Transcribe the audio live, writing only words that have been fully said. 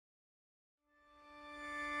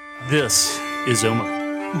This is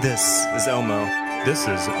Omo. This is Omo. This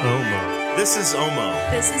is Omo. This is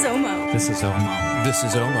Omo. This is Omo. This is Omo. This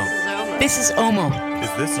is Omo. This is Omo. Is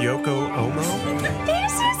this Yoko Omo? This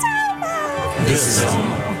is Omo. This is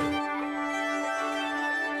Omo.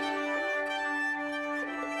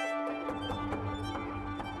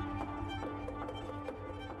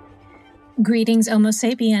 Greetings,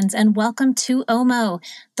 Omosapiens, and welcome to Omo,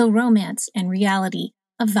 the romance and reality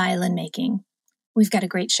of violin making. We've got a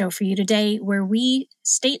great show for you today where we,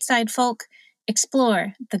 stateside folk,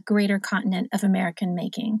 explore the greater continent of American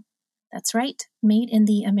making. That's right, made in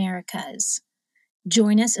the Americas.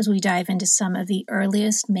 Join us as we dive into some of the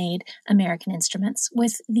earliest made American instruments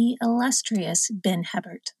with the illustrious Ben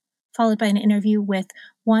Hebbert, followed by an interview with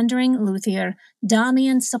wandering luthier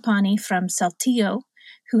Damien Stoppani from Saltillo,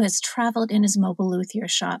 who has traveled in his mobile luthier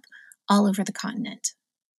shop all over the continent.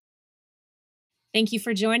 Thank you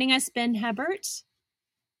for joining us, Ben Hebbert.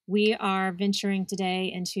 We are venturing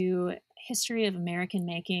today into history of American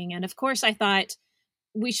making. And of course, I thought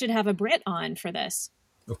we should have a Brit on for this.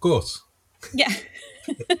 Of course. Yeah.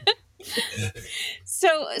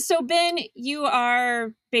 So Ben, you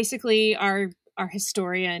are basically our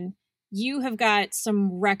historian. You have got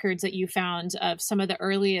some records that you found of some of the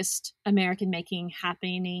earliest American making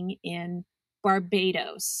happening in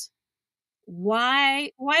Barbados.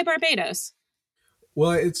 Why Barbados?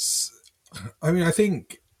 Well, if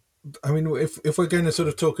we're going to sort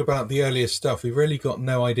of talk about the earliest stuff, we've really got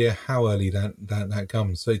no idea how early that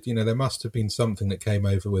comes. So, there must have been something that came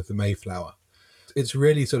over with the Mayflower. It's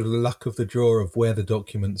really sort of the luck of the draw of where the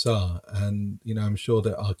documents are. And, I'm sure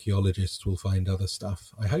that archaeologists will find other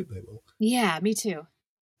stuff. I hope they will. Yeah, me too.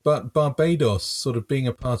 But Barbados, sort of being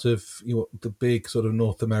a part of the big sort of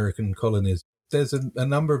North American colonies, there's a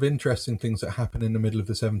number of interesting things that happen in the middle of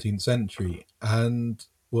the 17th century. And,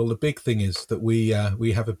 well, the big thing is that we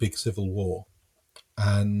have a big civil war.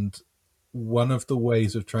 And one of the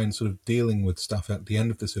ways of trying sort of dealing with stuff at the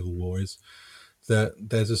end of the Civil War is that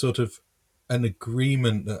there's a sort of an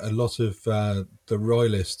agreement that a lot of the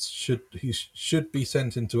royalists should be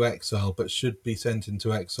sent into exile, but should be sent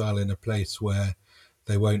into exile in a place where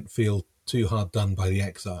they won't feel too hard done by the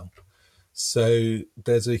exile. So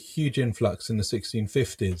there's a huge influx in the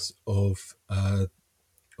 1650s of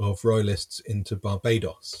royalists into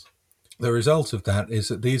Barbados. The result of that is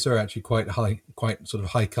that these are actually quite sort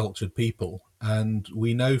of high cultured people, and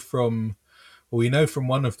we know from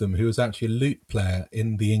one of them who was actually a lute player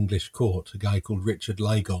in the English court, a guy called Richard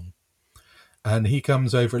Lygon. And he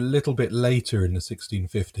comes over a little bit later in the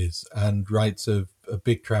 1650s and writes a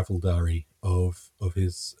big travel diary of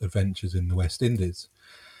his adventures in the West Indies.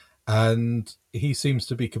 And he seems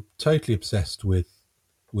to be totally obsessed with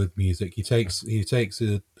music. He takes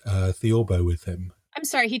a theorbo with him. I'm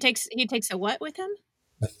sorry, he takes a what with him?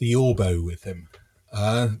 A theorbo with him.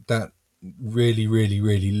 That really, really,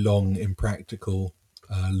 really long, impractical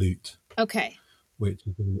lute. Okay. Which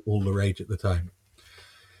is all the rage at the time.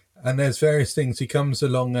 And there's various things. He comes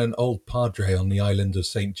along an old padre on the island of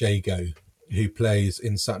St. Jago who plays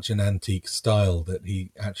in such an antique style that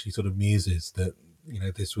he actually sort of muses that,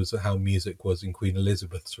 this was how music was in Queen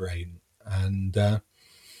Elizabeth's reign. And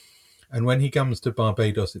when he comes to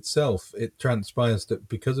Barbados itself, it transpires that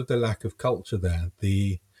because of the lack of culture there,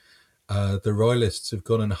 the royalists have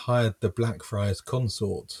gone and hired the Blackfriars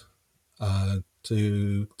consort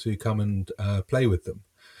to come and play with them,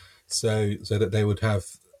 so that they would have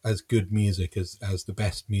as good music as the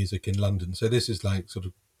best music in London. So this is like sort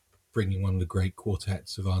of bringing one of the great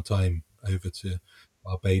quartets of our time over to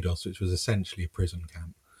Barbados, which was essentially a prison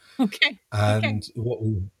camp. Okay. And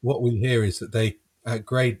what we hear is that they at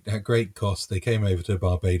great cost they came over to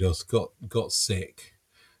Barbados, got sick,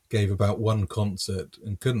 gave about one concert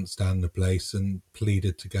and couldn't stand the place and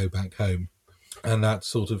pleaded to go back home. And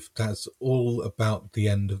that's all about the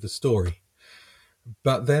end of the story.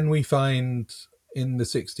 But then we find in the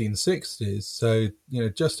 1660s, so,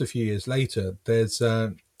 just a few years later, there's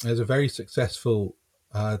a very successful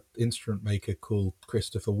instrument maker called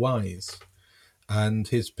Christopher Wise. And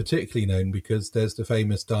he's particularly known because there's the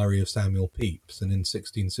famous Diary of Samuel Pepys. And in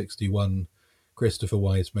 1661, Christopher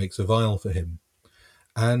Wise makes a viol for him.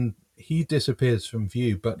 And he disappears from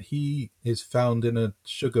view, but he is found in a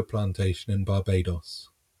sugar plantation in Barbados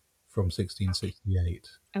from 1668.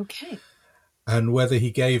 Okay. And whether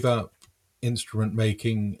he gave up instrument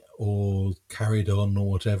making or carried on or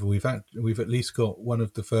whatever, we've at least got one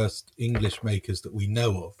of the first English makers that we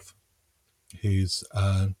know of who's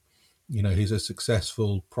a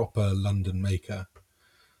successful, proper London maker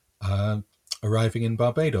arriving in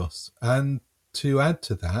Barbados. And to add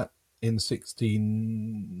to that, in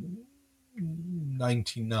 16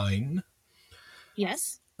 1799,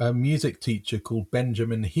 Yes. a music teacher called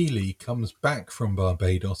Benjamin Healy comes back from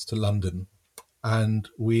Barbados to London. And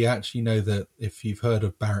we actually know that if you've heard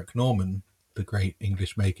of Barrack Norman, the great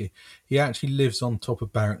English maker, he actually lives on top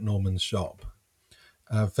of Barrack Norman's shop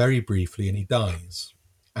very briefly, and he dies.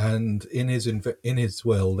 And in his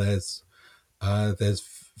will, there's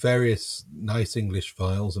various nice English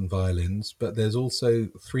viols and violins, but there's also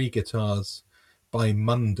 3 guitars by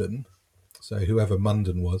Munden, so whoever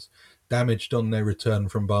Munden was, damaged on their return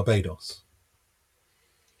from Barbados.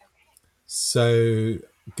 So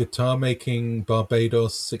guitar making,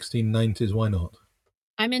 Barbados, 1690s, why not?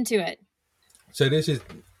 I'm into it. So this is,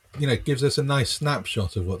 gives us a nice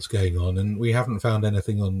snapshot of what's going on, and we haven't found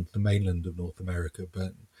anything on the mainland of North America,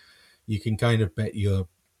 but you can kind of bet your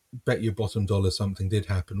bottom dollar something did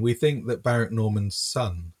happen. We think that Barrack Norman's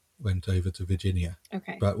son went over to Virginia,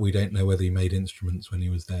 Okay. but we don't know whether he made instruments when he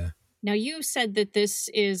was there. Now, you said that this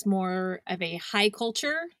is more of a high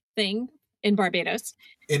culture thing in Barbados.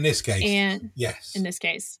 In this case, And yes. in this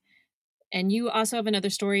case. And you also have another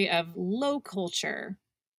story of low culture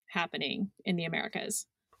happening in the Americas.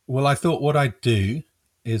 Well, I thought what I'd do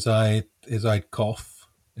is I'd cough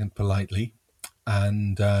and politely,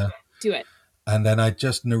 and Do it. and then I'd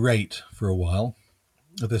just narrate for a while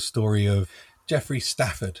the story of Geoffrey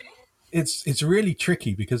Stafford. It's really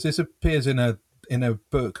tricky because this appears in a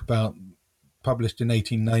book published in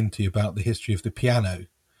 1890 about the history of the piano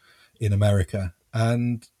in America,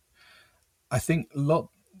 and I think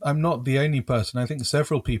I'm not the only person. I think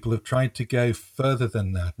several people have tried to go further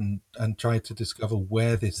than that and tried to discover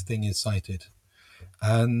where this thing is cited.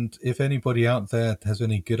 And if anybody out there has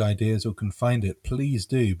any good ideas or can find it, please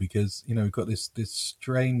do, because we've got this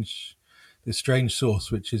strange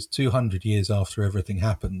source which is 200 years after everything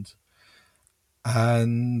happened,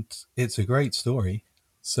 and it's a great story.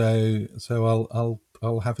 So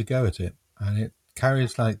I'll have a go at it, and it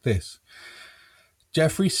carries like this.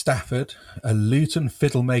 Geoffrey Stafford, a lute and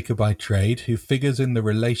fiddle maker by trade who figures in the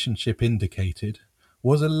relationship indicated,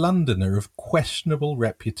 was a Londoner of questionable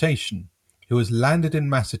reputation, who was landed in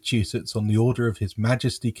Massachusetts on the order of His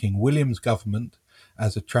Majesty King William's government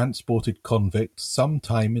as a transported convict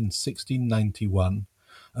sometime in 1691,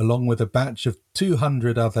 along with a batch of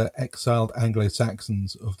 200 other exiled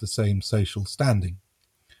Anglo-Saxons of the same social standing.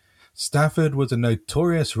 Stafford was a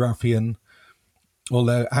notorious ruffian,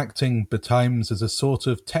 although acting betimes as a sort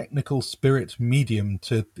of technical spirit medium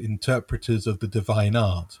to interpreters of the divine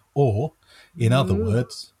art, or, in other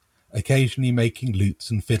words, occasionally making lutes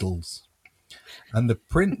and fiddles. And the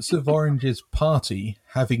Prince of Orange's party,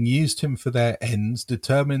 having used him for their ends,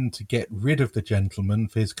 determined to get rid of the gentleman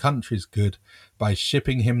for his country's good by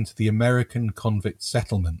shipping him to the American convict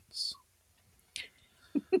settlements.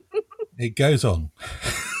 It goes on.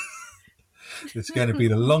 It's going to be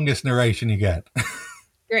the longest narration you get.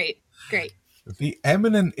 Great. The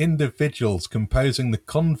eminent individuals composing the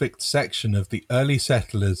convict section of the early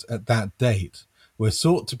settlers at that date were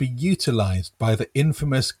sought to be utilized by the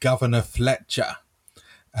infamous Governor Fletcher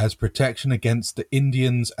as protection against the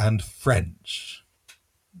Indians and French.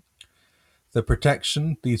 The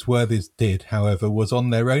protection these worthies did, however, was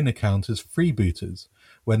on their own account as freebooters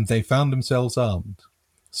when they found themselves armed.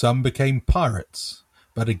 Some became pirates,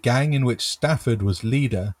 but a gang in which Stafford was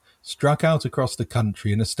leader struck out across the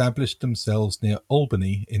country and established themselves near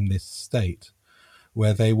Albany in this state,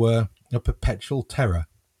 where they were a perpetual terror.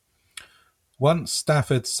 Once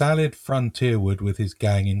Stafford sallied frontierward with his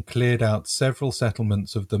gang and cleared out several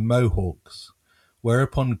settlements of the Mohawks,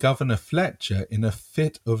 whereupon Governor Fletcher, in a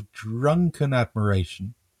fit of drunken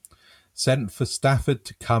admiration, sent for Stafford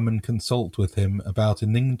to come and consult with him about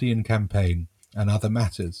an Indian campaign and other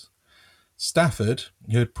matters. Stafford,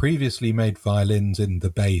 who had previously made violins in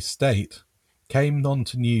the Bay State, came on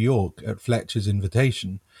to New York at Fletcher's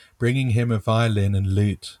invitation, bringing him a violin and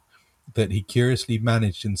lute that he curiously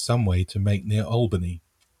managed in some way to make near Albany.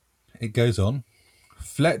 It goes on.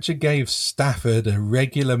 Fletcher gave Stafford a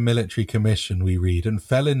regular military commission, we read, and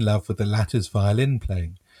fell in love with the latter's violin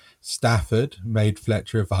playing. Stafford made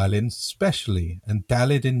Fletcher a violin specially and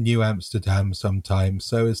dallied in New Amsterdam sometimes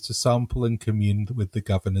so as to sample and commune with the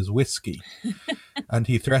governor's whiskey, and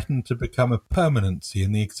he threatened to become a permanency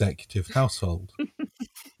in the executive household.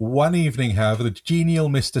 One evening, however, the genial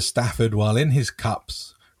Mr. Stafford, while in his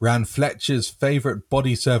cups, ran Fletcher's favourite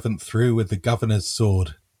body servant through with the governor's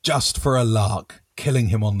sword, just for a lark, killing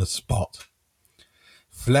him on the spot.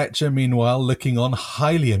 Fletcher, meanwhile, looking on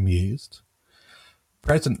highly amused.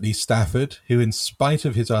 Presently Stafford, who in spite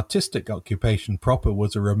of his artistic occupation proper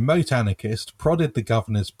was a remote anarchist, prodded the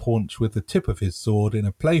governor's paunch with the tip of his sword in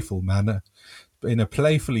a playfully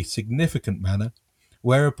significant manner,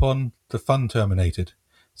 whereupon the fun terminated.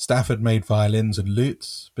 Stafford made violins and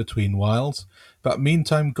lutes between whiles, but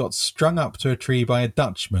meantime got strung up to a tree by a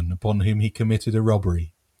Dutchman upon whom he committed a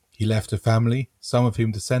robbery. He left a family, some of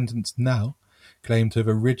whom descendants now claim to have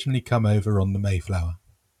originally come over on the Mayflower.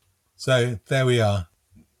 So there we are,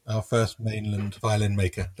 our first mainland violin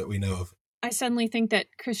maker that we know of. I suddenly think that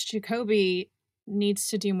Chris Jacoby needs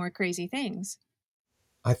to do more crazy things.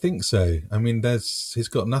 I think so. I mean, he's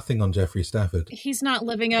got nothing on Jeffrey Stafford. He's not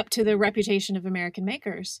living up to the reputation of American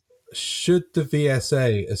makers. Should the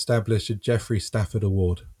VSA establish a Jeffrey Stafford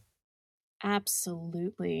Award?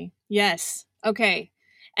 Absolutely. Yes. Okay.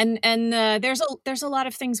 And there's a lot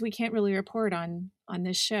of things we can't really report on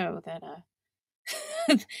this show that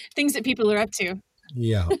things that people are up to.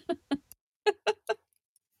 Yeah.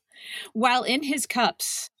 While in his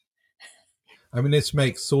cups. I mean, this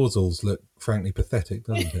makes Sawzels look frankly pathetic,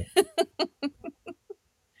 doesn't it?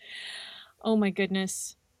 Oh my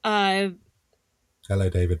goodness. Hello,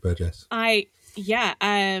 David Burgess. I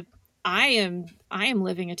am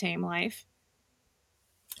living a tame life.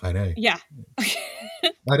 I know. Yeah.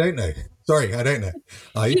 I don't know. Sorry, I don't know.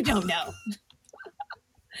 You don't know.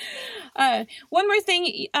 One more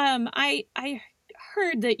thing. I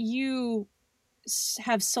heard that you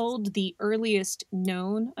have sold the earliest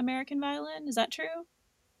known American violin. Is that true?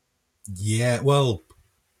 Yeah, well,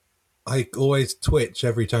 I always twitch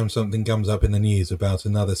every time something comes up in the news about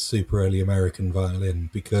another super early American violin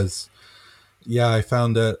because, yeah, I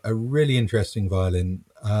found a really interesting violin,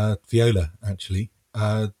 viola, actually,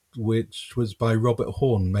 which was by Robert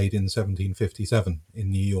Horn, made in 1757 in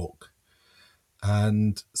New York.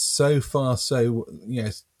 And so far, so,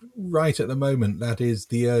 yes, right at the moment, that is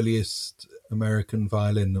the earliest American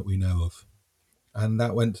violin that we know of. And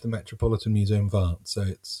that went to the Metropolitan Museum of Art, so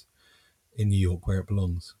it's in New York where it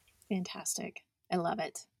belongs. Fantastic. I love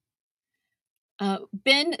it.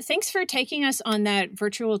 Ben, thanks for taking us on that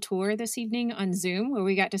virtual tour this evening on Zoom, where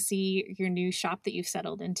we got to see your new shop that you've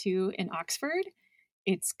settled into in Oxford.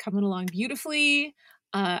 It's coming along beautifully.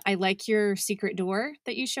 I like your secret door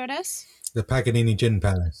that you showed us. The Paganini Gin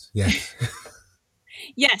Palace, yes.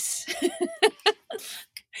 Yes.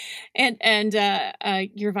 and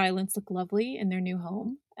your violins look lovely in their new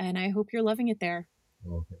home, and I hope you're loving it there.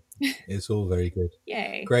 Okay. It's all very good.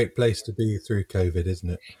 Yay. Great place to be through COVID, isn't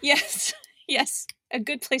it? Yes. Yes. A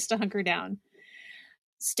good place to hunker down.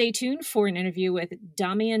 Stay tuned for an interview with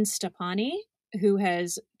Damien Stoppani, who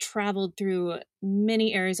has traveled through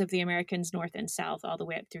many areas of the Americas, north and south, all the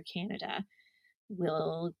way up through Canada.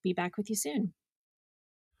 We'll be back with you soon.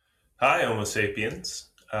 Hi, Omosapiens.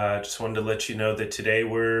 Just wanted to let you know that today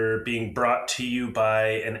we're being brought to you by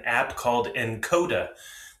an app called Encoda.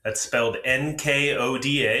 That's spelled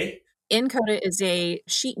Nkoda. Encoda is a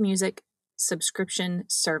sheet music subscription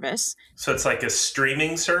service. So it's like a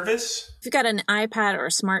streaming service? If you've got an iPad or a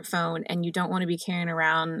smartphone and you don't want to be carrying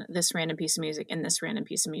around this random piece of music and this random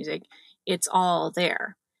piece of music, it's all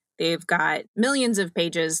there. They've got millions of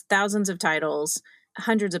pages, thousands of titles,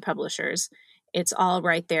 hundreds of publishers. It's all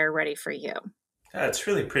right there ready for you. It's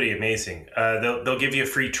really pretty amazing. They'll give you a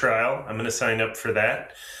free trial. I'm going to sign up for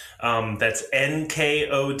that. That's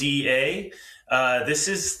Nkoda. This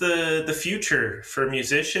is the future for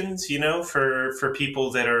musicians, for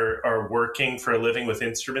people that are working for a living with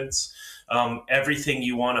instruments. Everything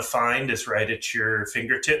you want to find is right at your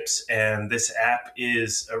fingertips, and this app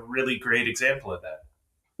is a really great example of that.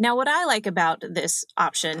 Now, what I like about this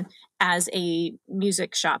option as a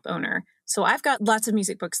music shop owner, so I've got lots of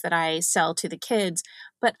music books that I sell to the kids,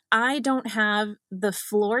 but I don't have the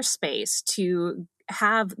floor space to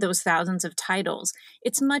have those thousands of titles.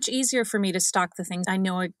 It's much easier for me to stock the things I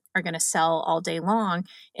know are going to sell all day long.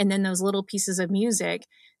 And then those little pieces of music,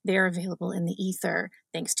 they're available in the ether,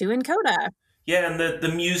 thanks to Encoda. Yeah, and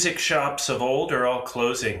the music shops of old are all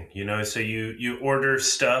closing, so you order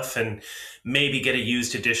stuff and maybe get a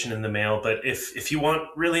used edition in the mail. But if you want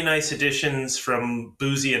really nice editions from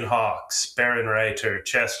Boozy and Hawkes, Baron Reiter,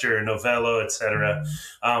 Chester, Novello, etc.,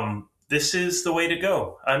 this is the way to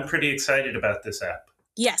go. I'm pretty excited about this app.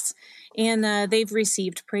 Yes, and they've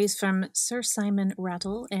received praise from Sir Simon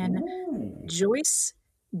Rattle and Joyce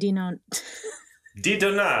Di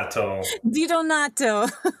Donato.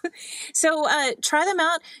 So try them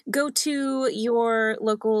out. Go to your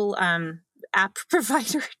local app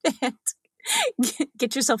provider and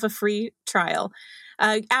get yourself a free trial.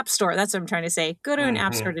 App store, that's what I'm trying to say. Go to an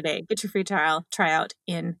app store today. Get your free trial. Try out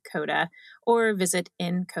Encoda or visit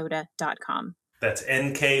Encoda.com. That's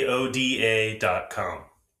Nkoda.com.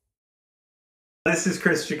 This is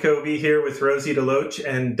Chris Jacoby here with Rozie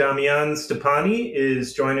and Damien Stoppani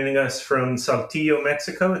is joining us from Saltillo,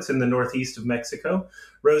 Mexico. It's in the northeast of Mexico.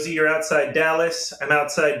 Rozie, you're outside Dallas. I'm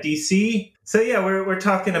outside DC. So yeah, we're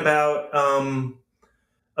talking about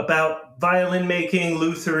violin making,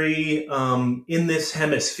 luthery in this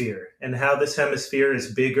hemisphere, and how this hemisphere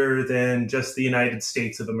is bigger than just the United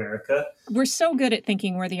States of America. We're so good at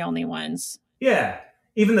thinking we're the only ones. Yeah.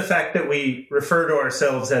 Even the fact that we refer to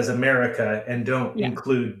ourselves as America and don't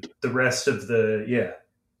include the rest of the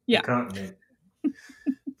continent.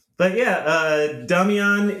 But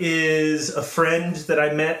Damien is a friend that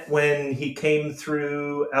I met when he came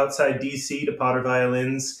through outside DC to Potter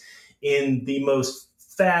Violins in the most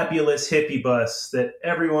fabulous hippie bus that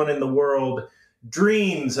everyone in the world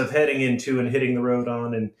dreams of heading into and hitting the road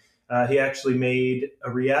on. And he actually made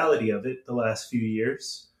a reality of it the last few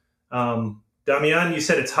years. Damien, you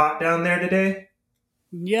said it's hot down there today?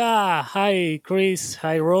 Yeah. Hi, Chris.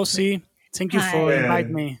 Hi, Rozie. Thank you for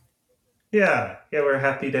inviting me. Yeah, we're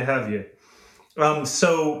happy to have you.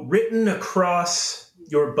 So written across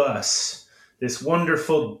your bus, this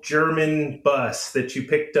wonderful German bus that you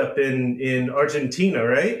picked up in Argentina,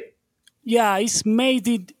 right? Yeah, it's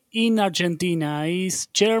made in Argentina. It's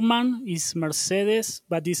German, it's Mercedes,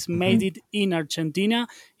 but it's made it in Argentina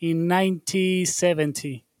in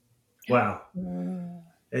 1970. Wow.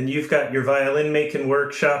 And you've got your violin making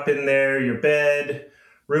workshop in there, your bed,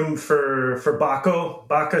 room for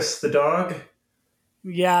Bacchus the dog.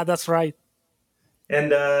 Yeah, that's right.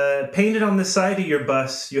 And painted on the side of your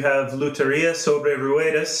bus, you have Lutheria Sobre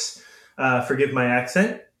Ruedas, forgive my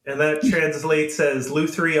accent, and that translates as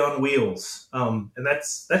Luthery On Wheels. And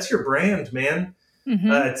that's your brand, man.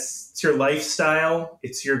 Mm-hmm. It's your lifestyle.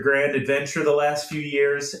 It's your grand adventure the last few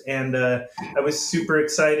years. And I was super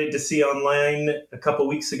excited to see online a couple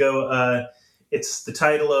weeks ago. It's the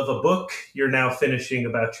title of a book you're now finishing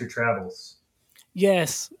about your travels.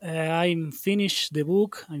 Yes, I'm finishing the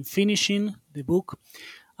book.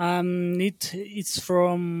 It's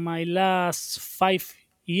from my last 5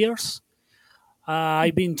 years.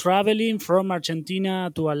 I've been traveling from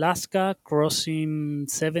Argentina to Alaska, crossing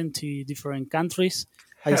 70 different countries.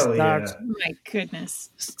 My goodness.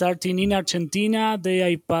 Starting in Argentina, then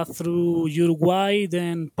I passed through Uruguay,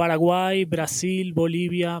 then Paraguay, Brazil,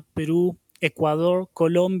 Bolivia, Peru, Ecuador,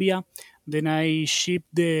 Colombia. Then I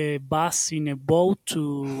shipped the bus in a boat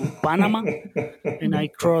to Panama. And I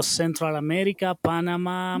crossed Central America,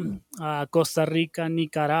 Panama, Costa Rica,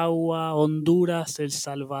 Nicaragua, Honduras, El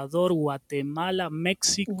Salvador, Guatemala,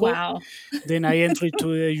 Mexico. Wow. Then I entered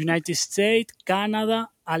to the United States, Canada,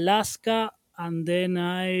 Alaska, and then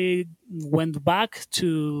I went back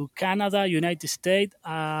to Canada, United States,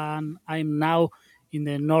 and I'm now in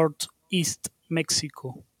the Northeast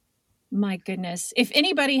Mexico. My goodness. If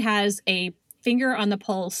anybody has a finger on the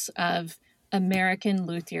pulse of American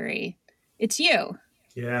luthiery, it's you.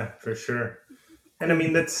 Yeah, for sure. And I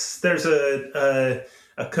mean, there's a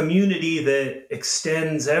community that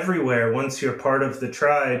extends everywhere once you're part of the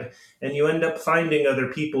tribe, and you end up finding other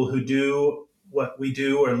people who do what we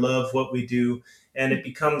do or love what we do, and it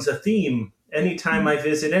becomes a theme. Anytime I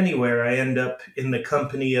visit anywhere, I end up in the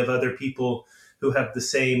company of other people who have the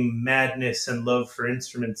same madness and love for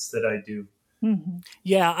instruments that I do. Mm-hmm.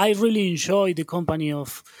 Yeah, I really enjoy the company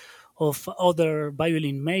of other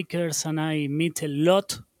violin makers, and I meet a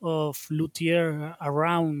lot of luthier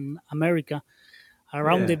around America,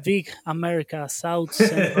 the big America, South,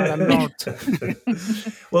 Central, and North.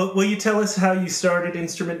 Well, will you tell us how you started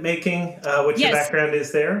instrument making, what your background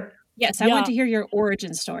is there? Yes, I want to hear your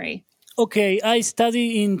origin story. Okay, I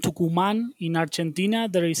study in Tucumán, in Argentina.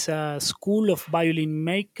 There is a school of violin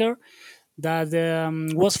maker that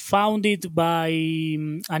was founded by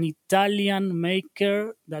an Italian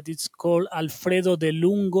maker that is called Alfredo De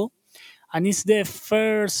Lungo, and it's the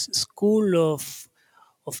first school of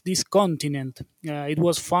this continent. It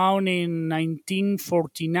was founded in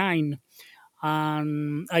 1949,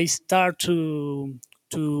 and I start to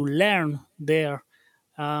learn there.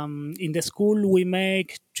 In the school, we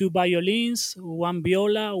make 2 violins, 1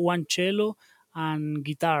 viola, 1 cello, and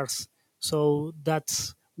guitars. So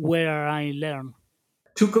that's where I learn.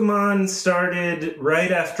 Tucumán started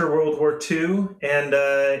right after World War II and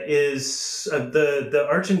is the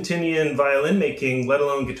Argentinian violin making, let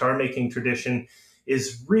alone guitar making tradition,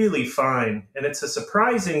 is really fine. And it's a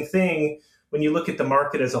surprising thing when you look at the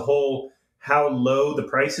market as a whole, how low the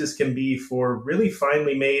prices can be for really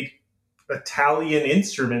finely made Italian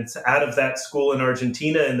instruments out of that school in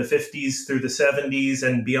Argentina in the 50s through the 70s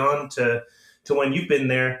and beyond to when you've been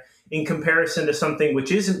there, in comparison to something which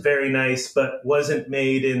isn't very nice but wasn't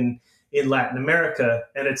made in in Latin America.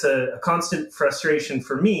 And it's a constant frustration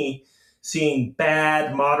for me seeing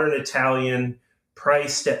bad modern Italian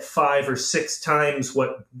priced at 5 or 6 times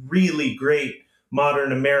what really great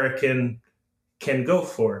modern American can go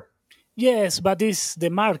for. Yes, but it's the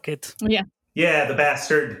market. Yeah. Yeah, the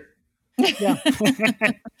bastard. Yeah,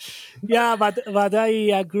 yeah, but I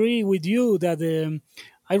agree with you that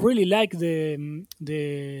I really like the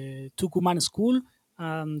Tucumán school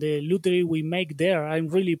and the lutherie we make there. I'm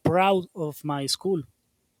really proud of my school.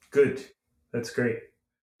 Good. That's great.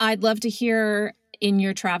 I'd love to hear in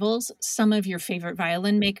your travels some of your favorite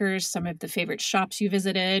violin makers, some of the favorite shops you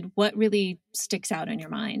visited. What really sticks out in your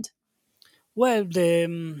mind? Well,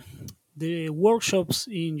 the workshops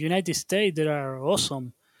in United States that are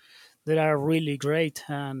awesome. They are really great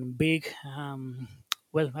and big.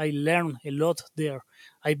 Well, I learned a lot there.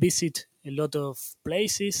 I visit a lot of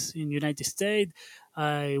places in United States.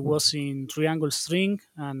 I was in Triangle String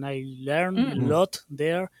and I learned a lot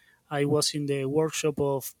there. I was in the workshop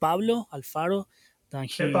of Pablo Alfaro, and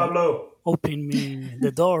Hey, he Pablo. opened me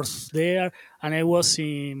the doors there. And I was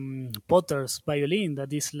in Potter's Violin.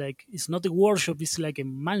 That is like, it's not a workshop, it's like a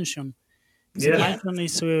mansion. It's a Yeah. mansion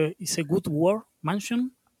is a good word,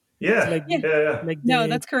 mansion. Yeah. Like, Yeah. like No, the,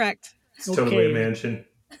 that's correct. It's totally a mansion.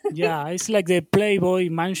 yeah, it's like the Playboy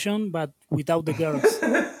mansion, but without the girls.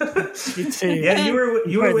 It's Yeah, you were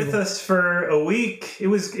incredible. with us for a week. It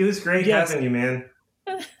was great Yes. having you, man.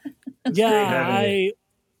 Yeah, having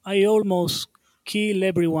I almost kill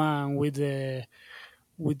everyone with the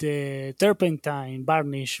turpentine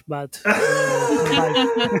varnish, but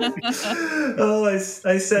Oh,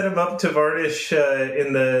 I set him up to varnish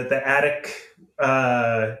in the attic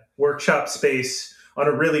workshop space on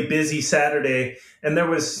a really busy Saturday, and there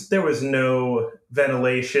was no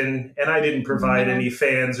ventilation, and I didn't provide any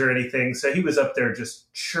fans or anything, so he was up there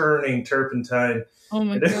just churning turpentine. Oh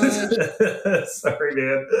my gosh. Sorry,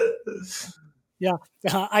 man. yeah,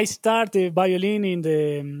 I started violin in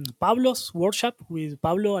the Pablo's workshop with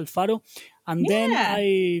Pablo Alfaro, and then Yeah.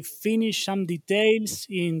 I finished some details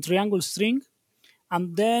in Triangle String,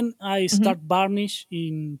 and then I start varnish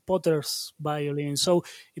in Potter's violin. So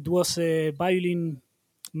it was a violin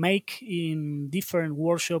make in different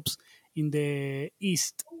workshops in the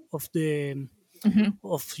east of the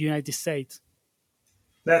of United States.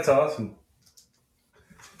 That's awesome.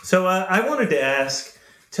 So I wanted to ask,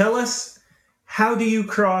 tell us, how do you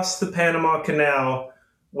cross the Panama Canal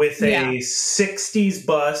with a 60s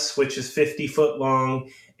bus, which is 50 foot long,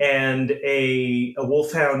 and a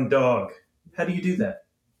wolfhound dog? How do you do that?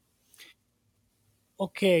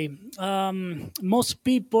 Okay, most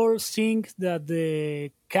people think that the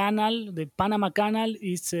Panama Canal,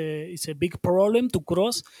 is a big problem to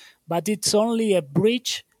cross, but it's only a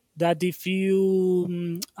bridge that if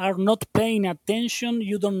you are not paying attention,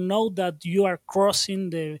 you don't know that you are crossing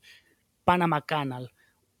the Panama Canal.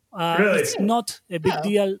 Really? It's not a big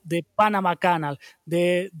deal, the Panama Canal.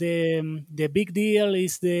 The big deal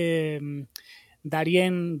is the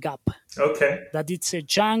Darien Gap. Okay. That it's a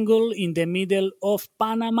jungle in the middle of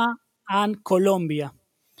Panama and Colombia.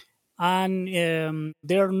 And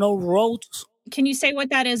there are no roads. Can you say what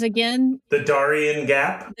that is again? The Darien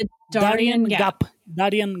Gap? The Darien Gap.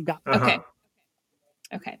 Darien Gap. Okay.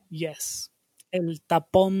 Okay. Yes. El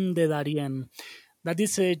Tapón de Darien. That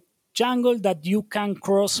is a jungle that you can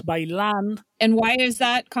cross by land. And why is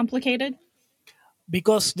that complicated?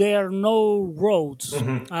 Because there are no roads.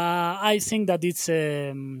 I think that it's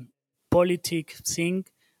a politic thing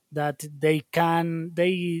that they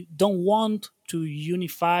don't want to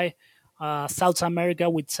unify South America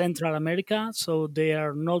with Central America, so there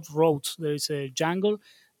are not roads. There is a jungle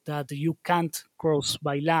that you can't cross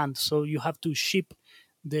by land, so you have to ship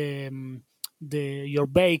your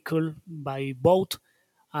vehicle by boat,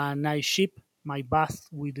 and I ship my bus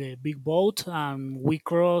with a big boat, and we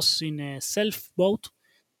cross in a self boat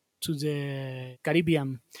to the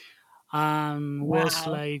Caribbean, and was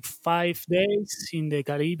like 5 days in the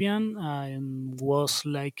Caribbean, and was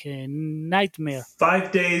like a nightmare.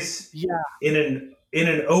 5 days Yeah, in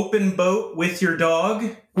an open boat with your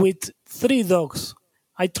dog? with 3 dogs.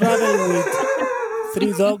 I traveled with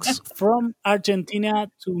 3 dogs from Argentina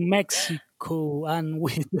to Mexico, and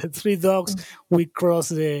with the 3 dogs we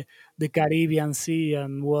crossed the Caribbean Sea,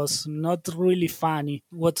 and was not really funny.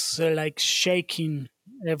 Was like shaking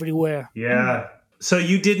everywhere. Yeah. So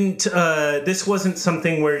you didn't, this wasn't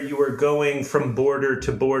something where you were going from border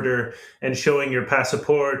to border and showing your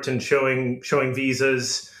passport and showing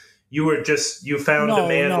visas. You found a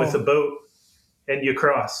man with a boat and you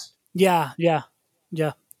crossed. Yeah.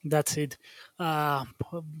 That's it. Uh,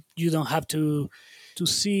 you don't have to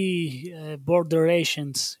see border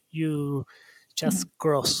agents. You just Mhm.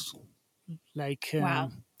 cross like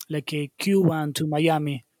Wow. like a Cuban to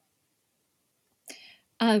Miami.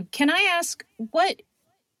 Can I ask what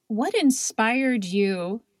inspired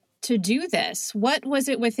you to do this? What was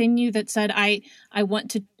it within you that said, I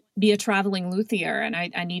want to be a traveling luthier and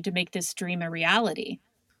I need to make this dream a reality?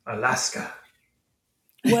 Alaska.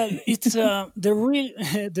 Well, it's the real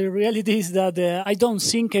the reality is that I don't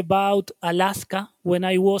think about Alaska when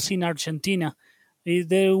I was in Argentina.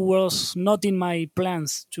 There was not in my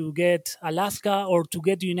plans to get Alaska or to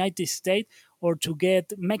get the United States or to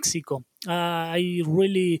get Mexico. I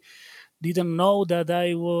really didn't know that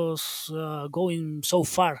I was going so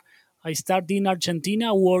far. I started in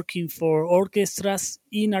Argentina working for orchestras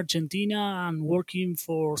in Argentina and working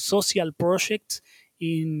for social projects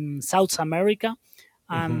in South America.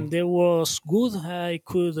 Hmm. And there was good. I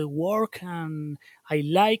could work and I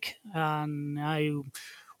like and I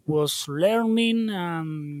was learning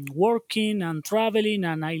and working and traveling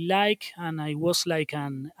and I like and I was like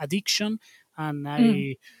an addiction and Mm,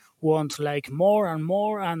 I want like more and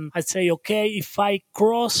more and I say okay if I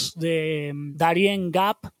cross the Darien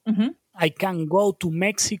Gap mhm. I can go to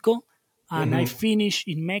Mexico and I Hmm. finish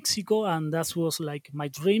in Mexico and that was like my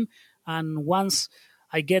dream and once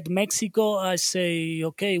I get Mexico I say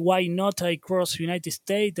okay why not I cross United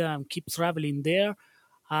States and keep traveling there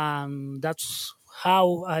and that's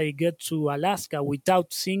how I get to Alaska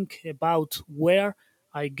without think about where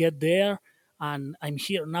I get there and I'm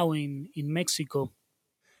here now in Mexico.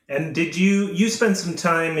 And did you spend some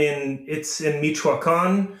time in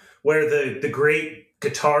Michoacan, where the great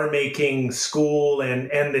guitar making school and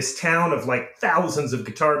this town of like thousands of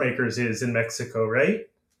guitar makers is in Mexico, right?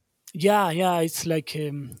 Yeah, it's like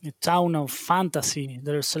a town of fantasy.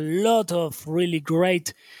 There's a lot of really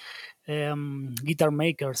great guitar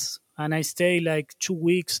makers, and I stay like 2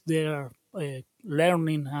 weeks there,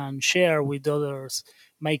 learning and share with others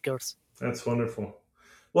makers. That's wonderful.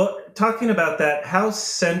 Well, talking about that, how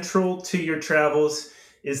central to your travels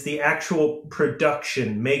is the actual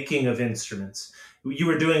production, making of instruments? You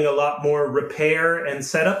were doing a lot more repair and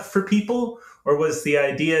setup for people, or was the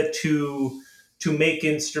idea to make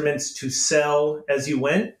instruments to sell as you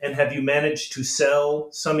went? And have you managed to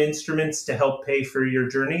sell some instruments to help pay for your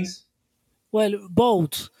journeys? Well,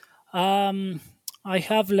 both. Um, I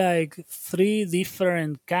have like three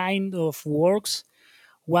different kind of works.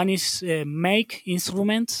 One is make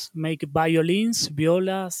instruments, make violins,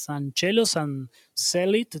 violas, and cellos, and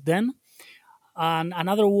sell it then. And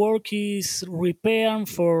another work is repair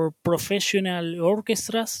for professional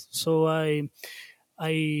orchestras. So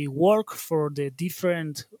I work for the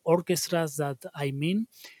different orchestras that I'm in.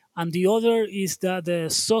 And the other is that the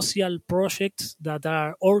social projects that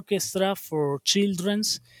are orchestra for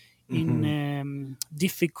children's in Hmm.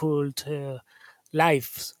 difficult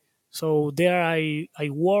lives. So there I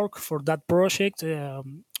work for that project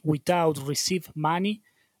without receive money,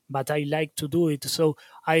 but I like to do it. So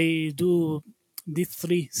I do these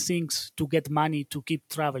three things to get money to keep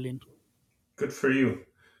traveling. Good for you.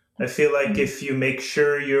 I feel like Mm. if you make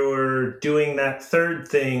sure you're doing that third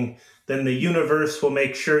thing, then the universe will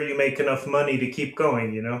make sure you make enough money to keep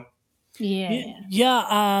going, you know? Yeah. Yeah,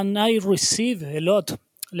 and I receive a lot.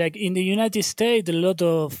 Like in the United States, a lot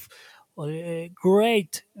of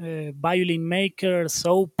great violin makers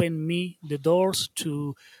open me the doors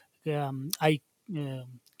to I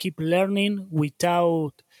keep learning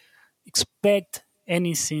without expect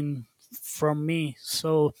anything from me.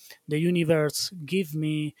 So the universe give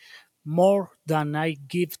me more than I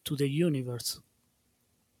give to the universe.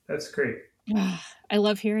 That's great. I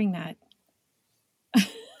love hearing that.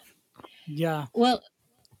 Yeah. Well,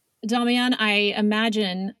 Damian, I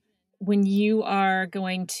imagine when you are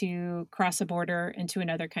going to cross a border into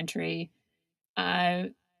another country, uh,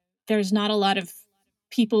 there's not a lot of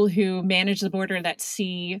people who manage the border that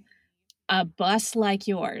see a bus like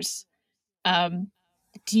yours. Um,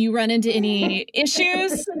 do you run into any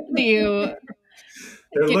issues? Do you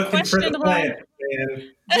They're get looking for questioned the a lot? plant,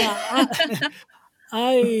 man. Yeah,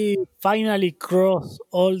 I finally crossed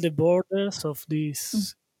all the borders of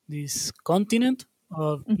this continent.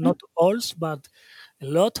 Mm-hmm. Not all, but a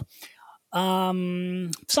lot.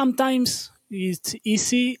 Sometimes it's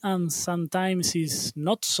easy, and sometimes it's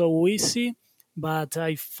not so easy. But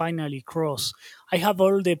I finally cross. I have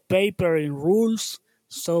all the paper and rules,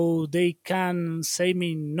 so they can say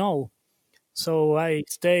me no. So I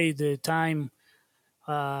stay the time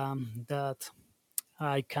that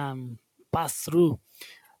I can pass through.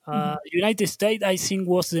 Mm-hmm. United States, I think,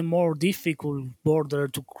 was the more difficult border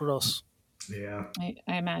to cross. Yeah. I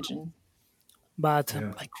imagine. But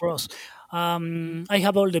Yeah. I cross. I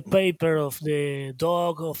have all the paper of the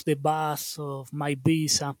dog, of the bus, of my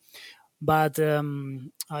visa, but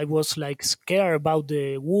I was like scared about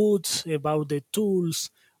the woods, about the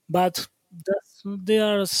tools, but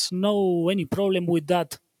there's no any problem with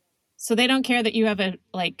that. So they don't care that you have an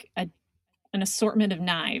assortment of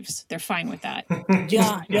knives. They're fine with that.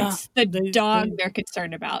 Yeah, yeah, It's the dog they they're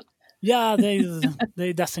concerned about. yeah,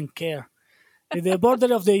 they doesn't care. At the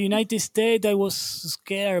border of the United States, I was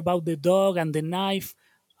scared about the dog and the knife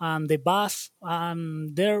and the bus,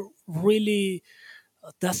 and they're really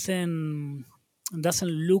doesn't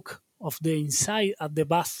look of the inside at the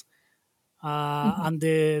bus, Mhm. and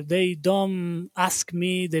they don't ask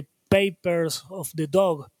me the papers of the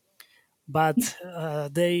dog, but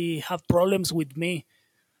they have problems with me.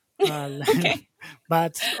 Uh, Okay.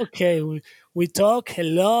 but okay, we talk a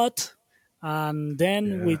lot, and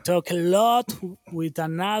then we Yeah. talk a lot with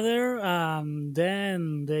another, and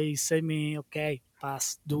then they say me, okay,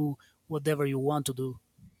 pass, do whatever you want to do.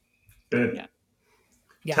 Good. Yeah.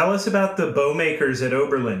 Yeah. Tell us about the bow makers at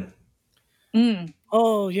Oberlin. Mm.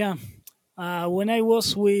 Oh yeah. When I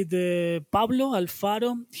was with Pablo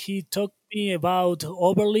Alfaro, he talked me about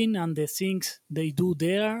Oberlin and the things they do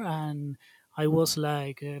there, and I was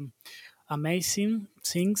like, amazing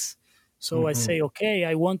things. So I Mm-hmm. say, okay,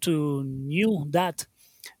 I want to knew that,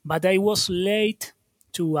 but I was late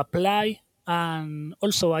to apply, and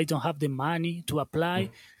also I don't have the money to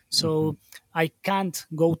apply, Mm-hmm. so I can't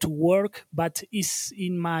go to work. But it's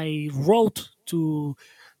in my road to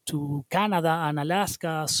Canada and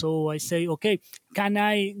Alaska. So I say, okay, can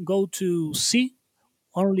I go to see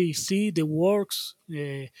only see the works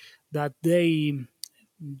that they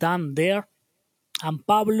done there? And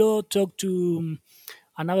Pablo talked to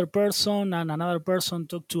another person, and another person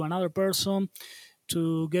talked to another person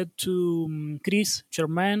to get to Chris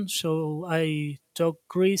Germain. So I talk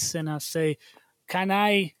Chris and I say, can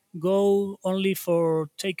I go only for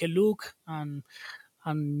take a look and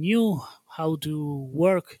knew how to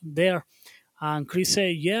work there? And Chris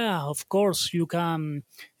said, yeah, of course you can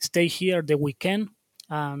stay here the weekend.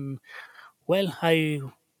 And well, I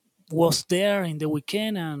was there in the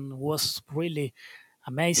weekend and was really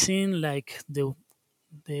amazing. Like the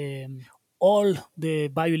all the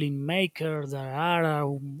violin makers there are,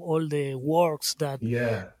 all the works that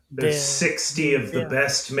Yeah. There's they 60 do of the there.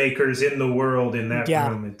 best makers in the world in that Yeah,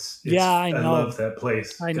 room. yeah, It's I I know. love that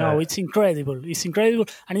place. I know God. it's incredible. It's incredible,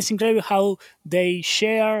 and it's incredible how they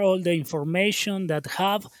share all the information that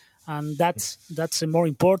have, and that's the more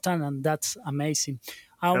important, and that's amazing.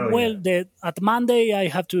 Oh Well, yeah. at Monday I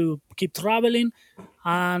have to keep traveling,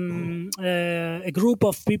 and a group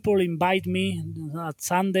of people invite me at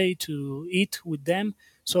Sunday to eat with them.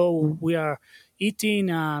 So we are eating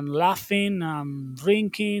and laughing and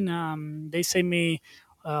drinking. They say me,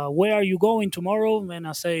 where are you going tomorrow? And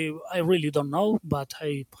I say, I really don't know, but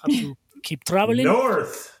I have to keep traveling.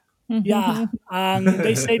 North. Yeah. And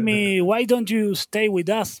they say me, why don't you stay with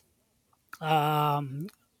us? Um,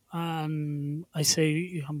 and I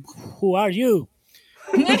say, who are you?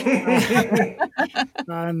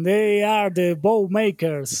 And they are the bow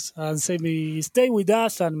makers and say me, stay with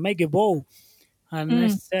us and make a bow. And I Mm.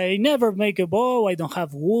 say, never make a bow. I don't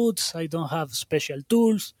have woods. I don't have special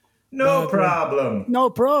tools. No But problem. no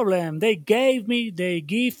problem. They give me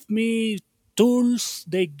tools,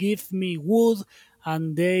 they give me wood,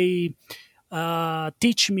 and they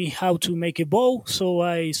teach me how to make a bow. So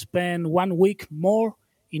I spent 1 week more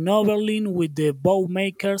in Oberlin with the bow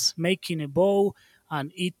makers, making a bow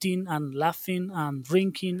and eating and laughing and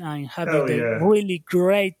drinking and having Hell a yeah. really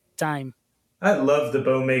great time. I love the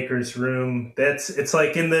bow maker's room. It's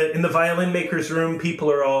like in the violin maker's room,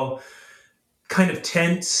 people are all kind of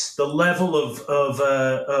tense. The level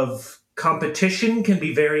of competition can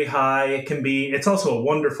be very high. It's also a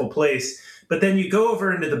wonderful place. But then you go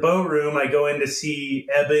over into the bow room. I go in to see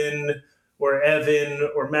Eben or Evan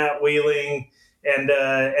or Matt Wheeling,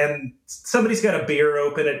 and somebody's got a beer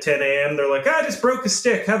open at 10 a.m. They're like, I just broke a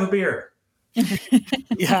stick. Have a beer.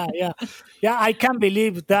 Yeah. I can't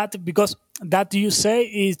believe that because that you say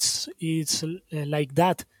it's like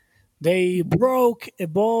that. They broke a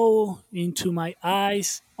bow into my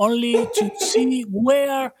eyes only to see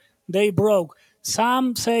where they broke.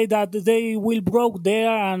 Some say that they will broke there,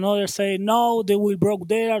 and others say no, they will broke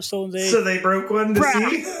there. So they, So they broke one to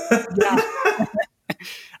see. yeah,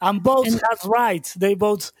 and both And has right. They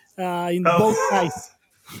both in both Oh, sides.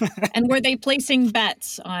 And were they placing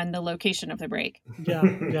bets on the location of the break? Yeah,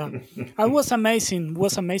 yeah. It was amazing. It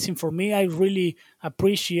was amazing for me. I really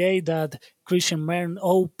appreciate that Christian men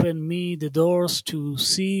opened me the doors to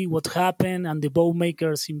see what happened, and the bow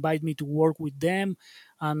makers invite me to work with them,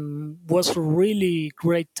 and was a really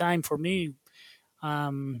great time for me.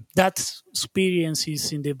 That experience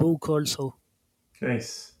is in the book also.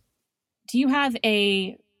 Nice. Do you have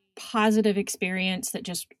a positive experience that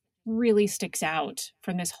just really sticks out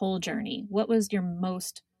from this whole journey? What was your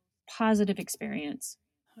most positive experience?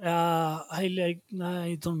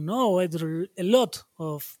 I don't know. A lot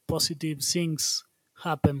of positive things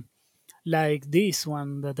happen, like this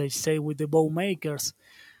one that I say with the bow makers,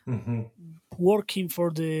 Hmm. working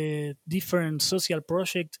for the different social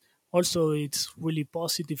project. Also, it's really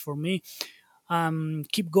positive for me.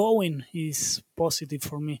 Keep going is positive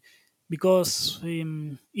for me because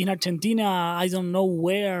in Argentina I don't know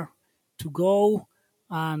where to go,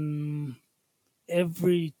 and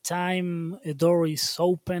every time a door is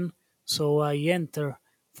open, so I enter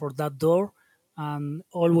for that door, and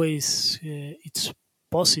always it's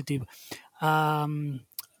positive. Um,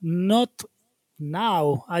 Not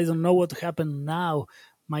now. I don't know what happened now.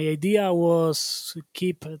 My idea was to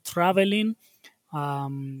keep traveling.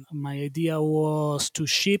 My idea was to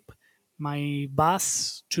ship my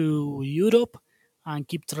bus to Europe and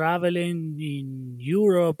keep traveling in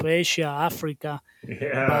Europe, Asia, Africa,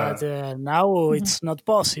 but Yeah. now Mhm. it's not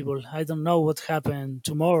possible. I don't know what happened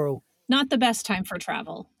tomorrow. Not the best time for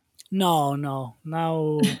travel. No, no.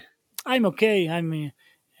 Now I'm okay.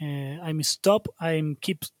 I'm stop. I'm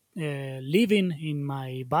keep living in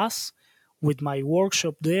my bus with my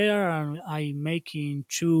workshop there, and I'm making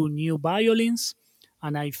two new violins.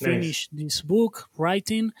 And I Nice. finished this book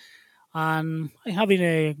writing, and I'm having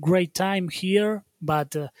a great time here.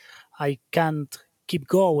 But I can't keep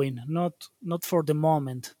going. Not for the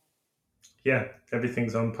moment. Yeah.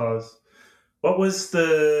 Everything's on pause. What was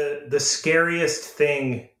the scariest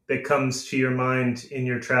thing that comes to your mind in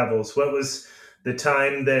your travels? What was the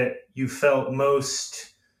time that you felt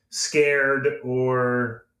most scared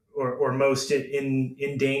or most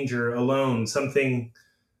in danger alone? Something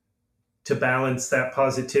to balance that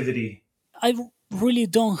positivity. I really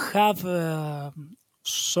don't have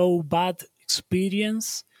so bad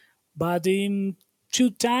experience, but in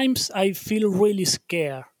two times I feel really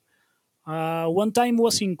scared. One time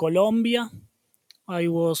was in Colombia. I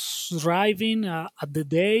was driving at the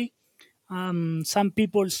day. Some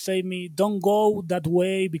people say me don't go that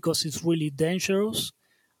way because it's really dangerous.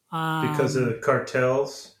 Because of Um, the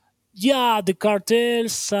cartels. yeah, the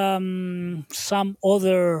cartels, some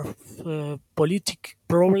other politic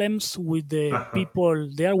problems with the Uh-huh. people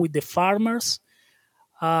there, with the farmers.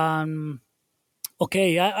 Um,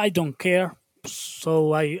 okay, I don't care,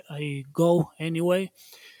 so I go anyway.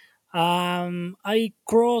 I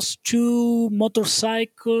crossed two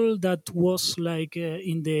motorcycle that was like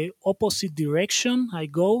in the opposite direction. I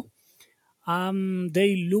go.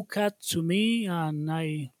 They look at to me, and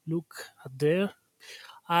I look at there.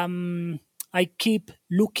 Um, I keep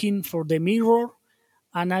looking for the mirror,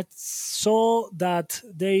 and I saw that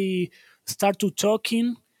they start to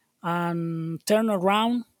talking and turn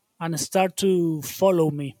around and start to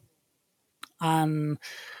follow me. And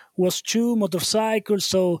was two motorcycles,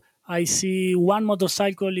 so I see one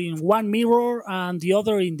motorcycle in one mirror and the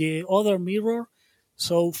other in the other mirror.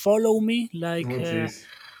 So follow me like Oh, jeez.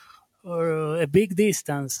 a big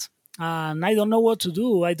distance, and I don't know what to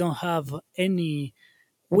do. I don't have any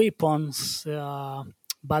weapons,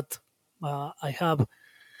 but I have,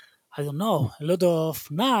 I don't know, a lot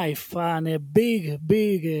of knife and a big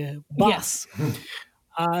Yes. bus.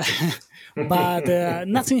 Uh, but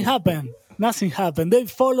nothing happened. Nothing happened. They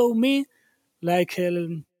follow me like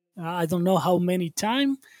I don't know how many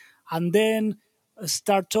times, and then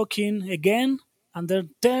start talking again, and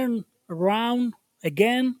then turn around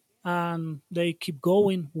again, and they keep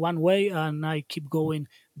going one way, and I keep going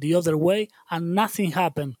the other way, and nothing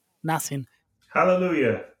happened. Nothing.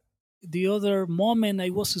 Hallelujah. The other moment I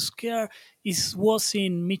was scared was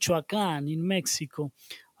in Michoacan, in Mexico.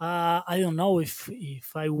 I don't know if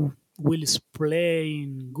I will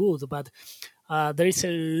explain good, but there is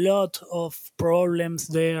a lot of problems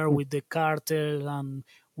there with the cartel and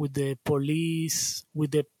with the police,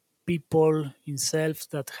 with the people themselves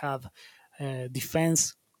that have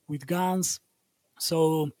defense with guns.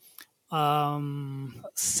 So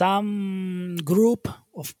some group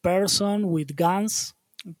of person with guns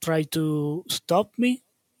try to stop me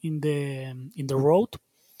in the road,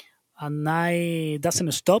 and I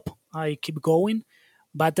doesn't stop. I keep going,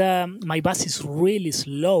 but my bus is really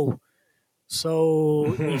slow,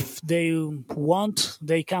 So if they want,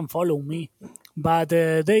 they can follow me, but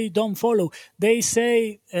they don't follow. They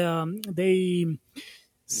say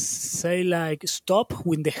like stop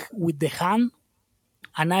with the hand,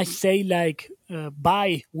 and I say like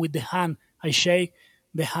bye with the hand. I shake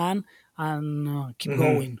the hand and keep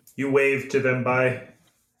going. You wave to them bye.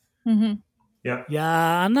 Mm-hmm. Yeah.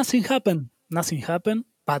 Yeah, nothing happened. Nothing happened,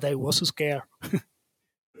 but I was scared.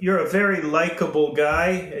 You're a very likable guy,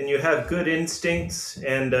 and you have good instincts,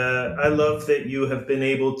 and I love that you have been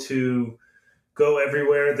able to go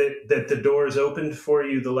everywhere that the doors opened for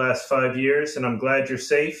you the last 5 years, and I'm glad you're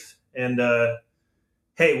safe. And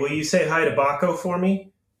hey, will you say hi to Baco for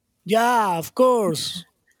me? Yeah, of course.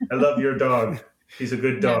 I love your dog. He's a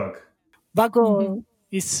good dog. Baco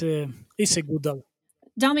is a good dog.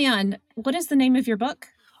 Damian, what is the name of your book?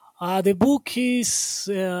 The book is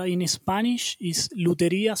in Spanish is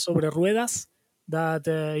Lutheria Sobre Ruedas. That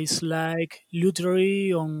is like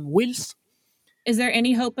Luthery on Wheels. Is there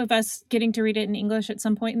any hope of us getting to read it in English at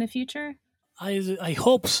some point in the future? I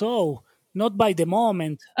hope so. Not by the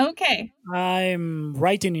moment. Okay. I'm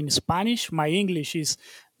writing in Spanish. My English is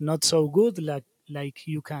not so good, like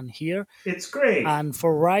you can hear. It's great. And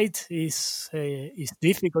for write is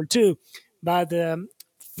difficult too. But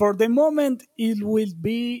for the moment, it will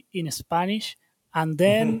be in Spanish, and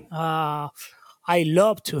then I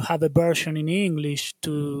love to have a version in English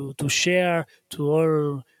to share to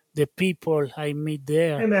all the people I meet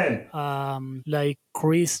there. Amen. Like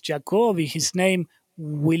Chris Jacobi, his name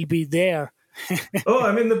will be there. Oh,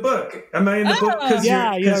 I'm in the book. Am I in the book because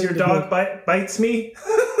your dog bites me?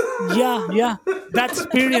 Yeah. That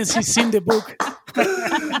experience is in the book.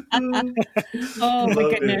 Oh, my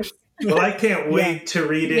goodness. Well, I can't wait to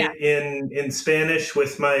read it in Spanish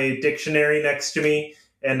with my dictionary next to me,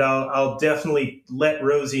 and I'll definitely let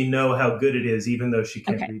Rozie know how good it is, even though she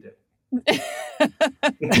can't read it.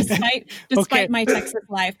 despite my Texas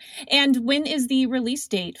life. And when is the release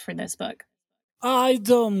date for this book? I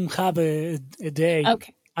don't have a day.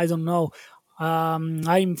 Okay. I don't know.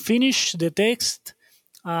 I'm finished the text,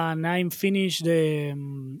 and I'm finished the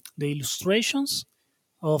illustrations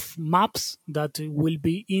of maps that will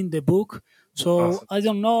be in the book. So awesome. I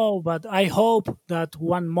don't know, but I hope that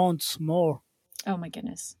 1 month more. Oh my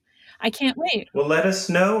goodness. I can't wait. Well, let us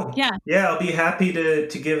know. Yeah, I'll be happy to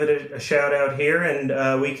give it a shout out here,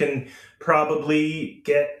 and we can probably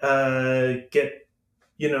get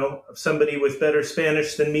somebody with better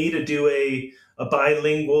Spanish than me to do a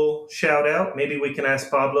bilingual shout out. Maybe we can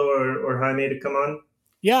ask Pablo or Jaime to come on.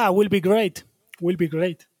 Yeah, will be great.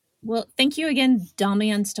 Well, thank you again,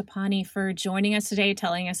 Damien Stoppani, for joining us today,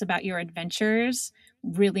 telling us about your adventures.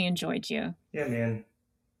 Really enjoyed you. Yeah, man.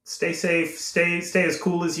 Stay safe. Stay as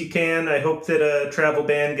cool as you can. I hope that a travel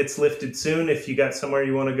ban gets lifted soon if you got somewhere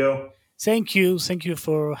you want to go. Thank you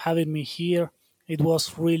for having me here. It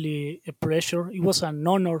was really a pleasure. It was an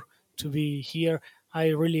honor to be here. I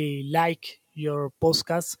really like your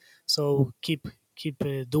podcast, so keep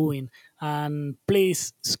doing. And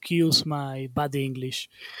please excuse my bad English.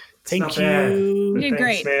 Thank you. You did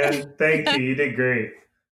great, man. Thank you. You did great.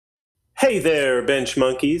 Hey there, Bench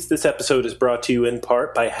Monkeys. This episode is brought to you in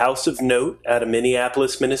part by House of Note out of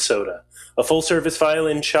Minneapolis, Minnesota, a full-service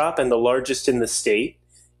violin shop and the largest in the state,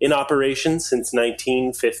 in operation since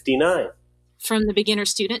 1959. From the beginner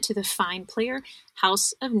student to the fine player,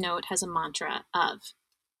 House of Note has a mantra of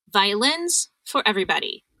violins for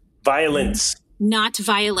everybody. Violence. Not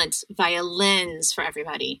violence, violins for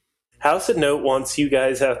everybody. House of Note wants you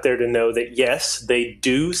guys out there to know that, yes, they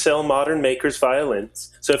do sell Modern Makers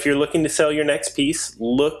violins. So if you're looking to sell your next piece,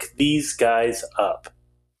 look these guys up.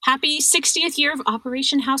 Happy 60th year of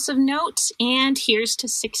Operation House of Note, and here's to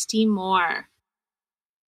 60 more.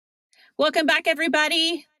 Welcome back,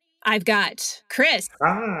 everybody. I've got Chris.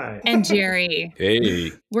 Hi. And Jerry.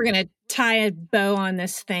 Hey. We're going to tie a bow on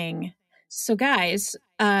this thing. So, guys,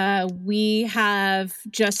 we have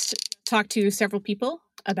just talked to several people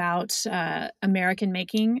about American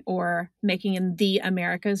making, or making in the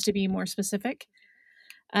Americas, to be more specific.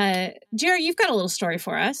 Jerry, you've got a little story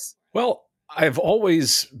for us. Well, I've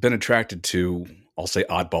always been attracted to, I'll say,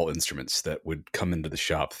 oddball instruments that would come into the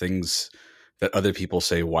shop, things that other people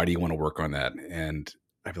say, why do you want to work on that? And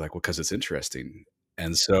I'd be like, well, because it's interesting.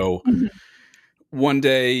 And so one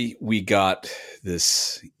day we got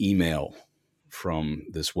this email from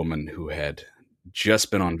this woman who had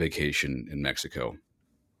just been on vacation in Mexico.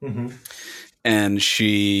 Mm-hmm. And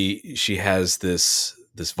she has this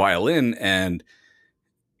violin, and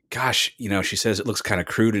gosh, she says it looks kind of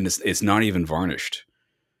crude and it's not even varnished.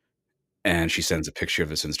 And she sends a picture of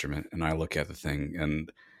this instrument, and I look at the thing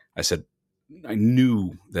and I said, I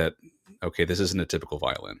knew that okay, this isn't a typical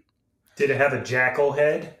violin. Did it have a jackal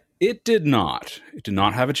head? It did not. It did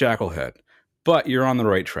not have a jackal head, but you're on the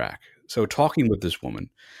right track. So talking with this woman,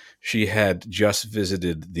 she had just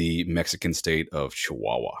visited the Mexican state of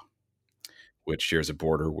Chihuahua, which shares a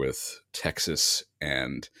border with Texas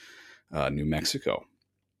and New Mexico.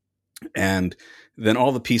 And then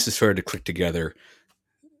all the pieces started to click together.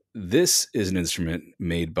 This is an instrument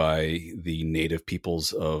made by the native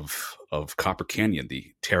peoples of Copper Canyon,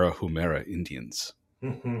 the Tarahumara Indians.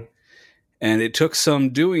 Mm-hmm. And it took some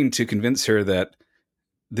doing to convince her that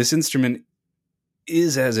this instrument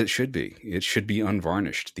is as it should be. It should be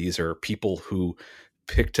unvarnished. These are people who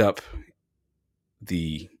picked up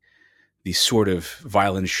the sort of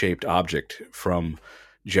violin-shaped object from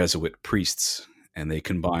Jesuit priests, and they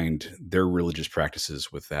combined their religious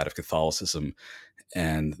practices with that of Catholicism,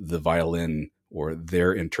 and the violin, or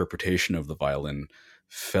their interpretation of the violin,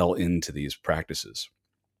 fell into these practices.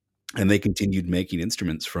 And they continued making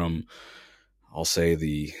instruments from, I'll say,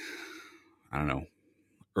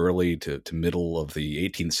 early to middle of the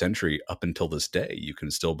 18th century up until this day. You can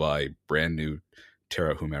still buy brand new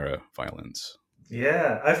Tarahumara violins.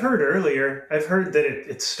 Yeah, I've heard that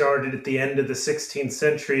it started at the end of the 16th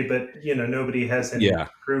century, but nobody has any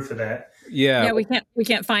proof of that. Yeah, we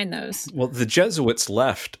can't find those. Well, the Jesuits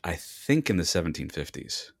left, I think, in the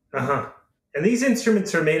 1750s. And these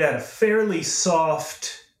instruments are made out of fairly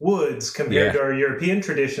soft woods compared to our European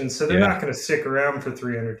traditions, so they're not going to stick around for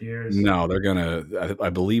 300 years. No, they're I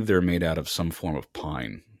believe they're made out of some form of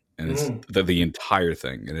pine, and it's the entire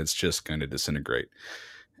thing, and it's just going to disintegrate.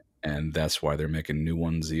 And that's why they're making new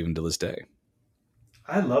ones even to this day.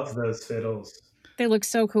 I love those fiddles. They look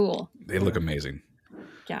so cool. They look amazing.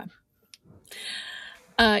 Yeah.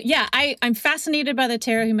 I'm fascinated by the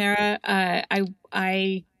Tarahumara.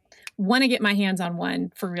 I want to get my hands on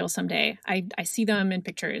one for real someday. I see them in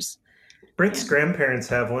pictures. Britt's grandparents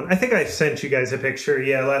have one. I think I sent you guys a picture.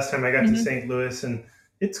 Yeah, last time I got to St. Louis, and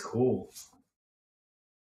it's cool.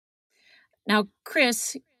 Now,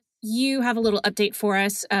 Chris, you have a little update for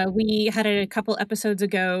us. We had a couple episodes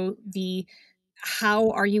ago, the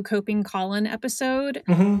How Are You Coping Call-In episode.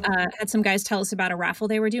 Had some guys tell us about a raffle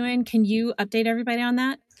they were doing. Can you update everybody on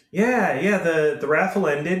that? Yeah. The raffle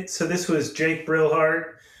ended. So this was Jake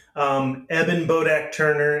Brillhart, Eben Bodak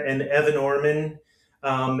Turner, and Evan Orman.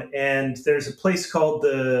 And there's a place called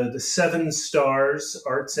the Seven Stars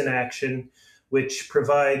Arts in Action, which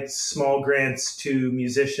provides small grants to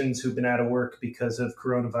musicians who've been out of work because of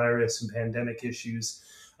coronavirus and pandemic issues.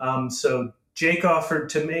 So Jake offered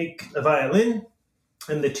to make a violin,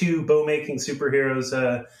 and the two bow-making superheroes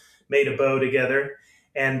made a bow together,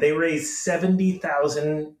 and they raised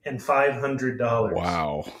 $70,500.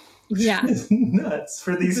 Wow. Yeah. It's nuts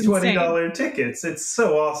for these $20 tickets. It's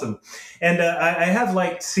so awesome. And I have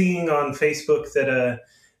liked seeing on Facebook that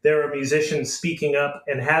there are musicians speaking up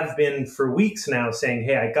and have been for weeks now saying,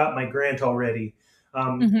 hey, I got my grant already.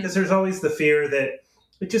 Because there's always the fear that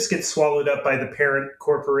it just gets swallowed up by the parent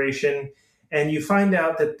corporation. And you find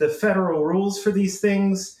out that the federal rules for these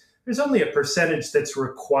things, there's only a percentage that's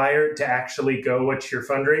required to actually go what you're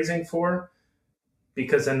fundraising for.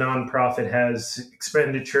 Because a nonprofit has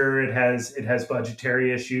expenditure, it has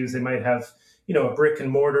budgetary issues. They might have, a brick and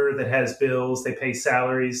mortar that has bills. They pay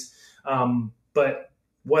salaries. But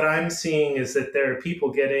what I'm seeing is that there are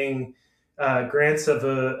people getting grants of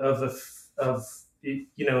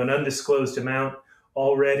an undisclosed amount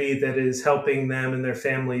already that is helping them and their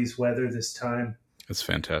families weather this time. That's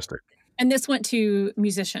fantastic. And this went to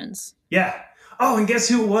musicians. Yeah. Oh, and guess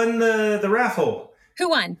who won the raffle? Who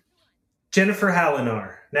won? Jennifer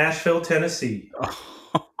Hallinar, Nashville, Tennessee.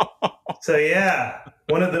 So yeah,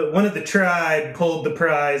 one of the tribe pulled the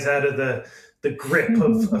prize out of the grip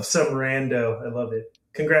of some rando. I love it.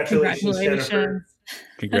 Congratulations. Jennifer.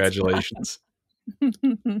 Congratulations.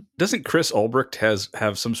 Doesn't Chris Ulbricht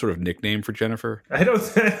have some sort of nickname for Jennifer? I don't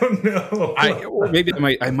know.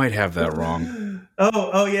 I might have that wrong.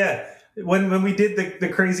 Oh yeah. When we did the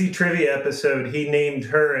crazy trivia episode, he named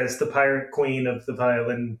her as the Pirate Queen of the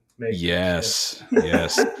violin maker. Yes.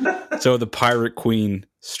 So the Pirate Queen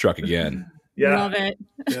struck again. Yeah. Love it.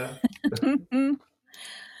 Yeah.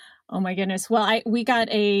 Oh my goodness. Well, we got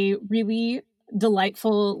a really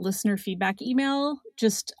delightful listener feedback email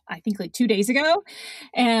just, I think, like 2 days ago.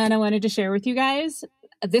 And I wanted to share with you guys.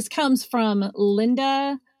 This comes from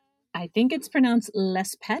Linda. I think it's pronounced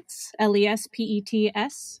Lespets,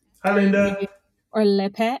 Lespets. Hi, Linda. Or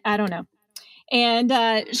Lepe, I don't know. And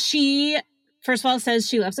she, first of all, says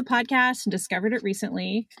she loves the podcast and discovered it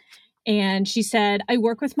recently. And she said, I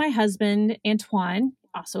work with my husband, Antoine,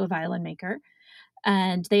 also a violin maker.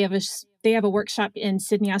 and they have a workshop in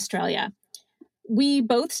Sydney, Australia. We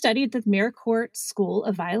both studied at the Mericourt School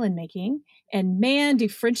of Violin Making, and man, do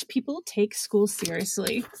French people take school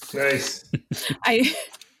seriously. Nice. I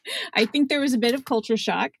think there was a bit of culture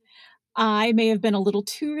shock. I may have been a little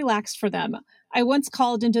too relaxed for them. I was once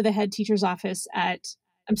called into the head teacher's office at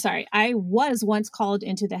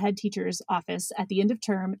the end of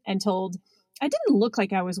term and told I didn't look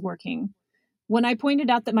like I was working. When I pointed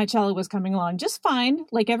out that my cello was coming along just fine,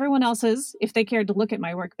 like everyone else's, if they cared to look at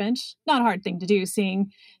my workbench, not a hard thing to do,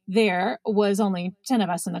 seeing there was only 10 of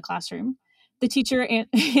us in the classroom. The teacher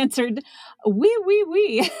answered,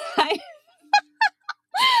 oui.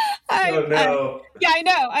 Oh, no. Yeah,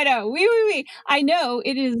 I know. Oui. I know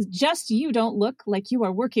it is just you don't look like you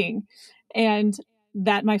are working. And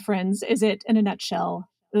that, my friends, is it in a nutshell.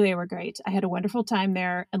 They were great. I had a wonderful time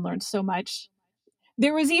there and learned so much.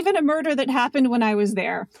 There was even a murder that happened when I was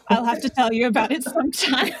there. I'll have to tell you about it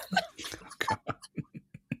sometime.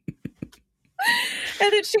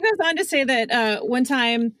 And then she goes on to say that one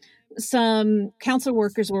time some council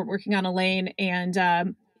workers were working on a lane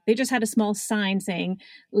and they just had a small sign saying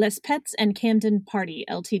Les Pets and Camden Party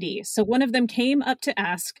Ltd. So one of them came up to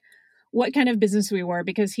ask what kind of business we were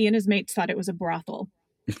because he and his mates thought it was a brothel.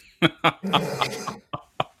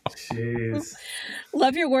 Jeez.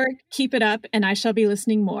 Love your work. Keep it up. And I shall be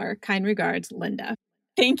listening more. Kind regards, Linda.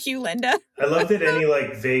 Thank you, Linda. I love that any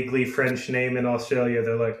like vaguely French name in Australia,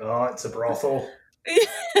 they're like, oh, it's a brothel.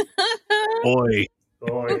 Boy.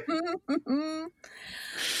 Well,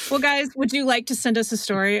 guys, would you like to send us a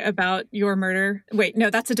story about your murder? Wait, no,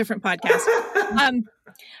 that's a different podcast.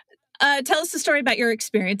 Tell us a story about your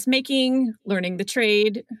experience making, learning the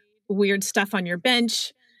trade, weird stuff on your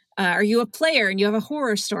bench. Are you a player and you have a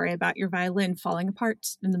horror story about your violin falling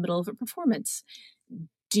apart in the middle of a performance?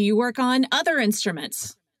 Do you work on other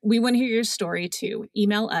instruments? We want to hear your story too.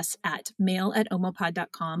 Email us at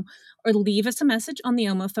mail@omopod.com or leave us a message on the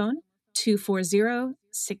Omo phone,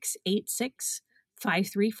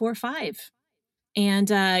 240-686-5345.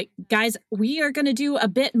 And guys, we are going to do a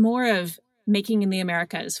bit more of Making in the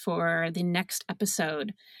Americas for the next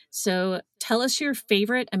episode. So tell us your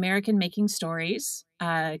favorite American making stories.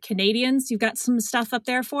 Canadians, you've got some stuff up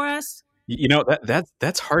there for us? You know,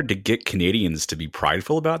 that's hard to get Canadians to be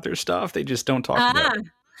prideful about their stuff. They just don't talk about it.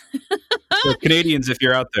 So Canadians, if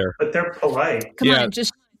you're out there. But they're polite. Come on,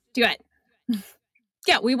 just do it.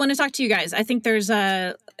 Yeah, we want to talk to you guys. I think there's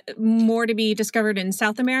more to be discovered in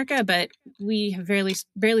South America, but we have barely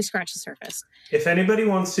scratched the surface. If anybody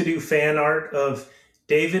wants to do fan art of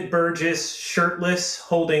David Burgess shirtless,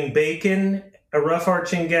 holding bacon, a rough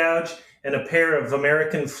arching gouge, and a pair of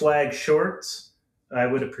American flag shorts, I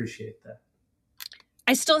would appreciate that.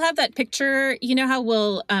 I still have that picture. You know how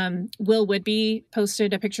Will Woodby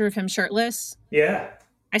posted a picture of him shirtless? Yeah.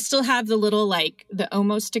 I still have the little, the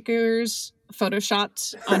Omo stickers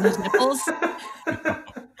photoshopped on his nipples.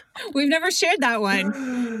 We've never shared that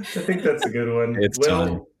one. I think that's a good one.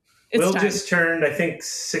 Will just turned, I think,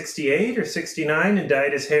 68 or 69 and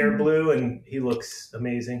dyed his hair blue, and he looks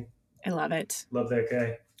amazing. I love it. Love that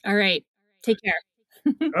guy. All right. Take care.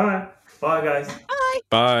 All right. Bye, guys. Bye.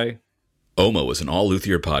 Bye. Omo is an all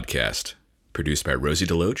luthier podcast produced by Rozie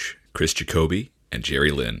DeLoach, Chris Jacoby, and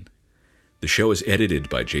Jerry Lynn. The show is edited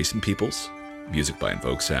by Jason Peoples, music by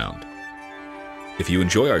Invoke Sound. If you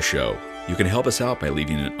enjoy our show, you can help us out by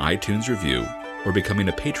leaving an iTunes review or becoming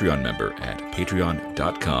a Patreon member at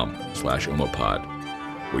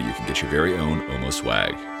patreon.com/omopod, where you can get your very own Omo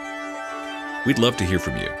swag. We'd love to hear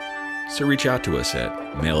from you, so reach out to us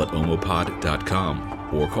at mail@omopod.com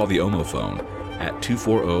or call the Omo phone at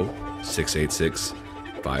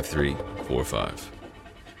 240-686-5345.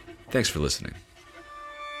 Thanks for listening.